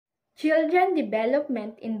Children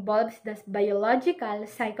development involves the biological,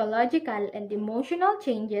 psychological, and emotional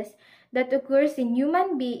changes that occurs in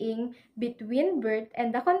human being between birth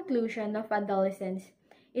and the conclusion of adolescence.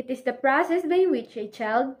 It is the process by which a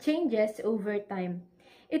child changes over time.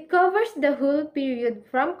 It covers the whole period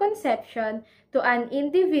from conception to an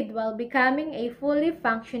individual becoming a fully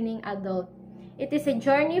functioning adult. It is a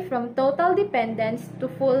journey from total dependence to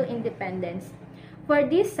full independence. For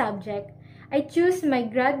this subject, I choose my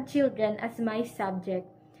grandchildren as my subject.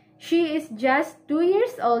 She is just 2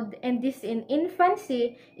 years old and is in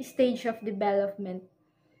infancy stage of development.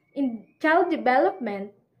 In child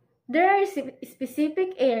development, there are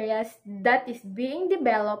specific areas that is being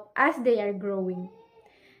developed as they are growing.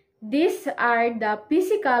 These are the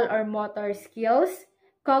physical or motor skills,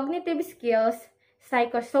 cognitive skills,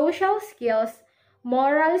 psychosocial skills,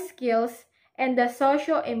 moral skills, and the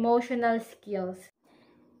socio-emotional skills.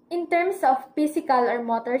 In terms of physical or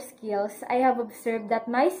motor skills, I have observed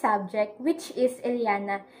that my subject, which is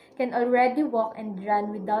Eliana, can already walk and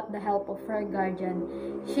run without the help of her guardian.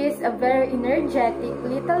 She is a very energetic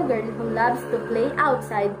little girl who loves to play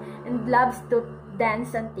outside and loves to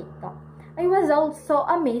dance on TikTok. I was also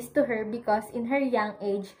amazed to her because in her young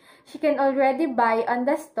age, she can already buy on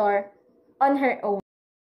the store on her own.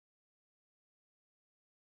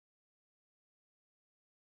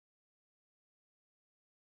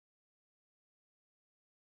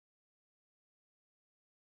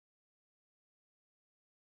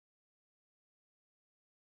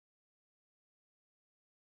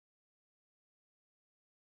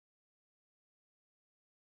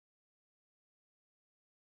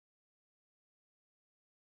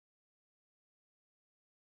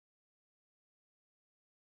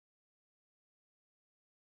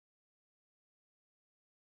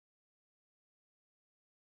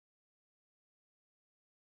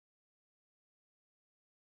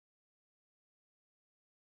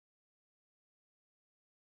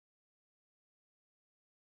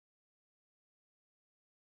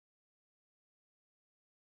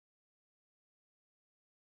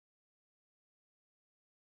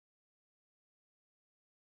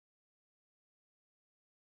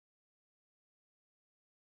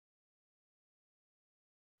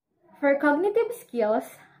 For cognitive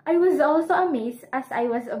skills, I was also amazed as I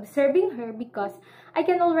was observing her because I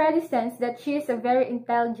can already sense that she is a very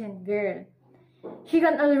intelligent girl. She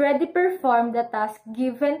can already perform the task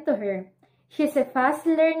given to her. She is a fast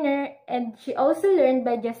learner and she also learned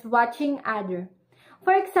by just watching others.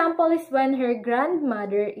 For example, is when her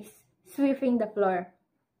grandmother is sweeping the floor.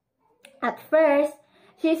 At first,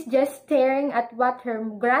 she is just staring at what her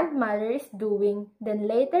grandmother is doing. Then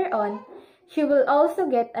later on, she will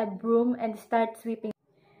also get a broom and start sweeping.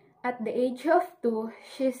 At the age of 2,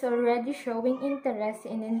 she is already showing interest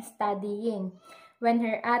in studying. When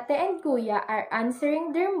her ate and kuya are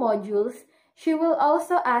answering their modules, she will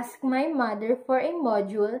also ask my mother for a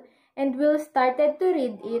module and will started to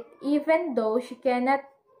read it even though she cannot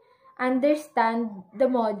understand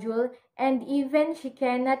the module and even she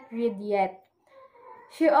cannot read yet.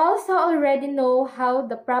 She also already know how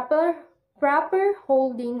the proper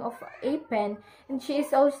holding of a pen and she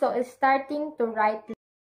is also starting to write.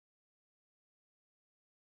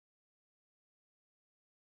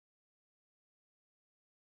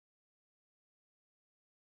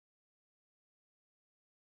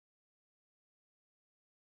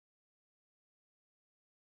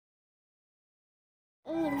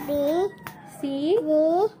 B C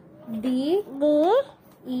D D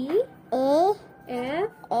E A F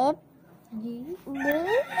F G B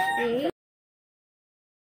A.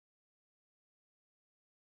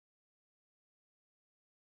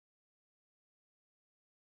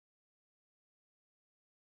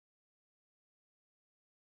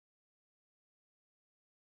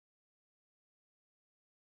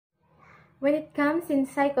 When it comes in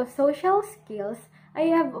psychosocial skills, I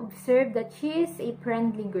have observed that she is a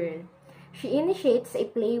friendly girl. She initiates a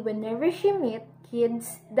play whenever she meets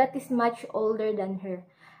kids that is much older than her.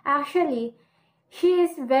 Actually, she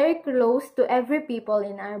is very close to every people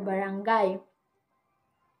in our barangay.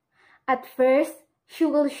 At first, she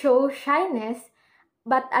will show shyness,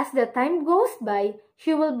 but as the time goes by,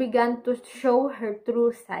 she will begin to show her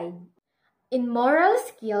true side. In moral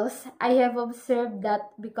skills, I have observed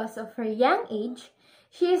that because of her young age,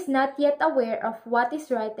 she is not yet aware of what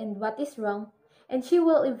is right and what is wrong, and she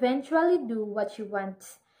will eventually do what she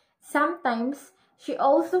wants. Sometimes, she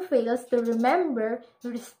also fails to remember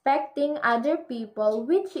respecting other people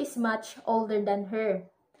which is much older than her.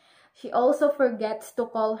 She also forgets to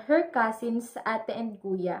call her cousins ate and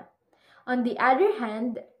kuya. On the other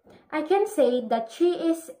hand, I can say that she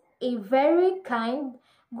is a very kind,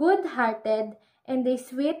 good-hearted, and a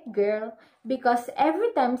sweet girl because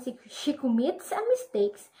every time she commits a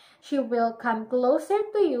mistake, she will come closer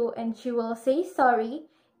to you and she will say sorry,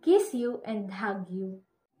 kiss you, and hug you.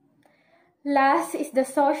 Last is the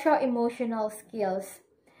socio-emotional skills.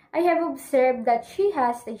 I have observed that she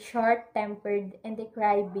has a short-tempered and a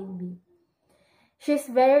crybaby. She's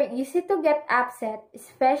very easy to get upset,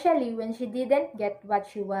 especially when she didn't get what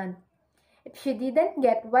she wants. If she didn't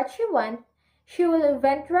get what she wants, she will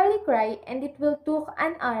eventually cry and it will take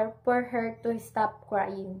an hour for her to stop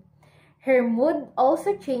crying. Her mood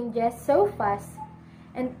also changes so fast,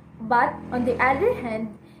 but on the other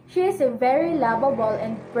hand, she is a very lovable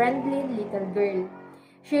and friendly little girl.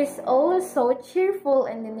 She is always so cheerful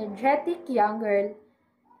and energetic young girl,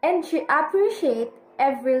 and she appreciates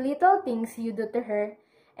every little things you do to her,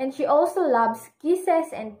 and she also loves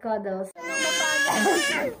kisses and cuddles.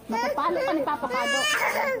 Makapalo ka ni Papa Kado.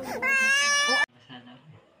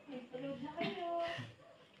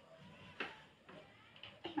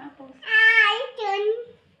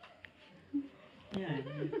 Yan.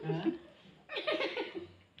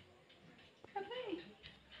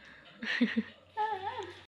 Ha?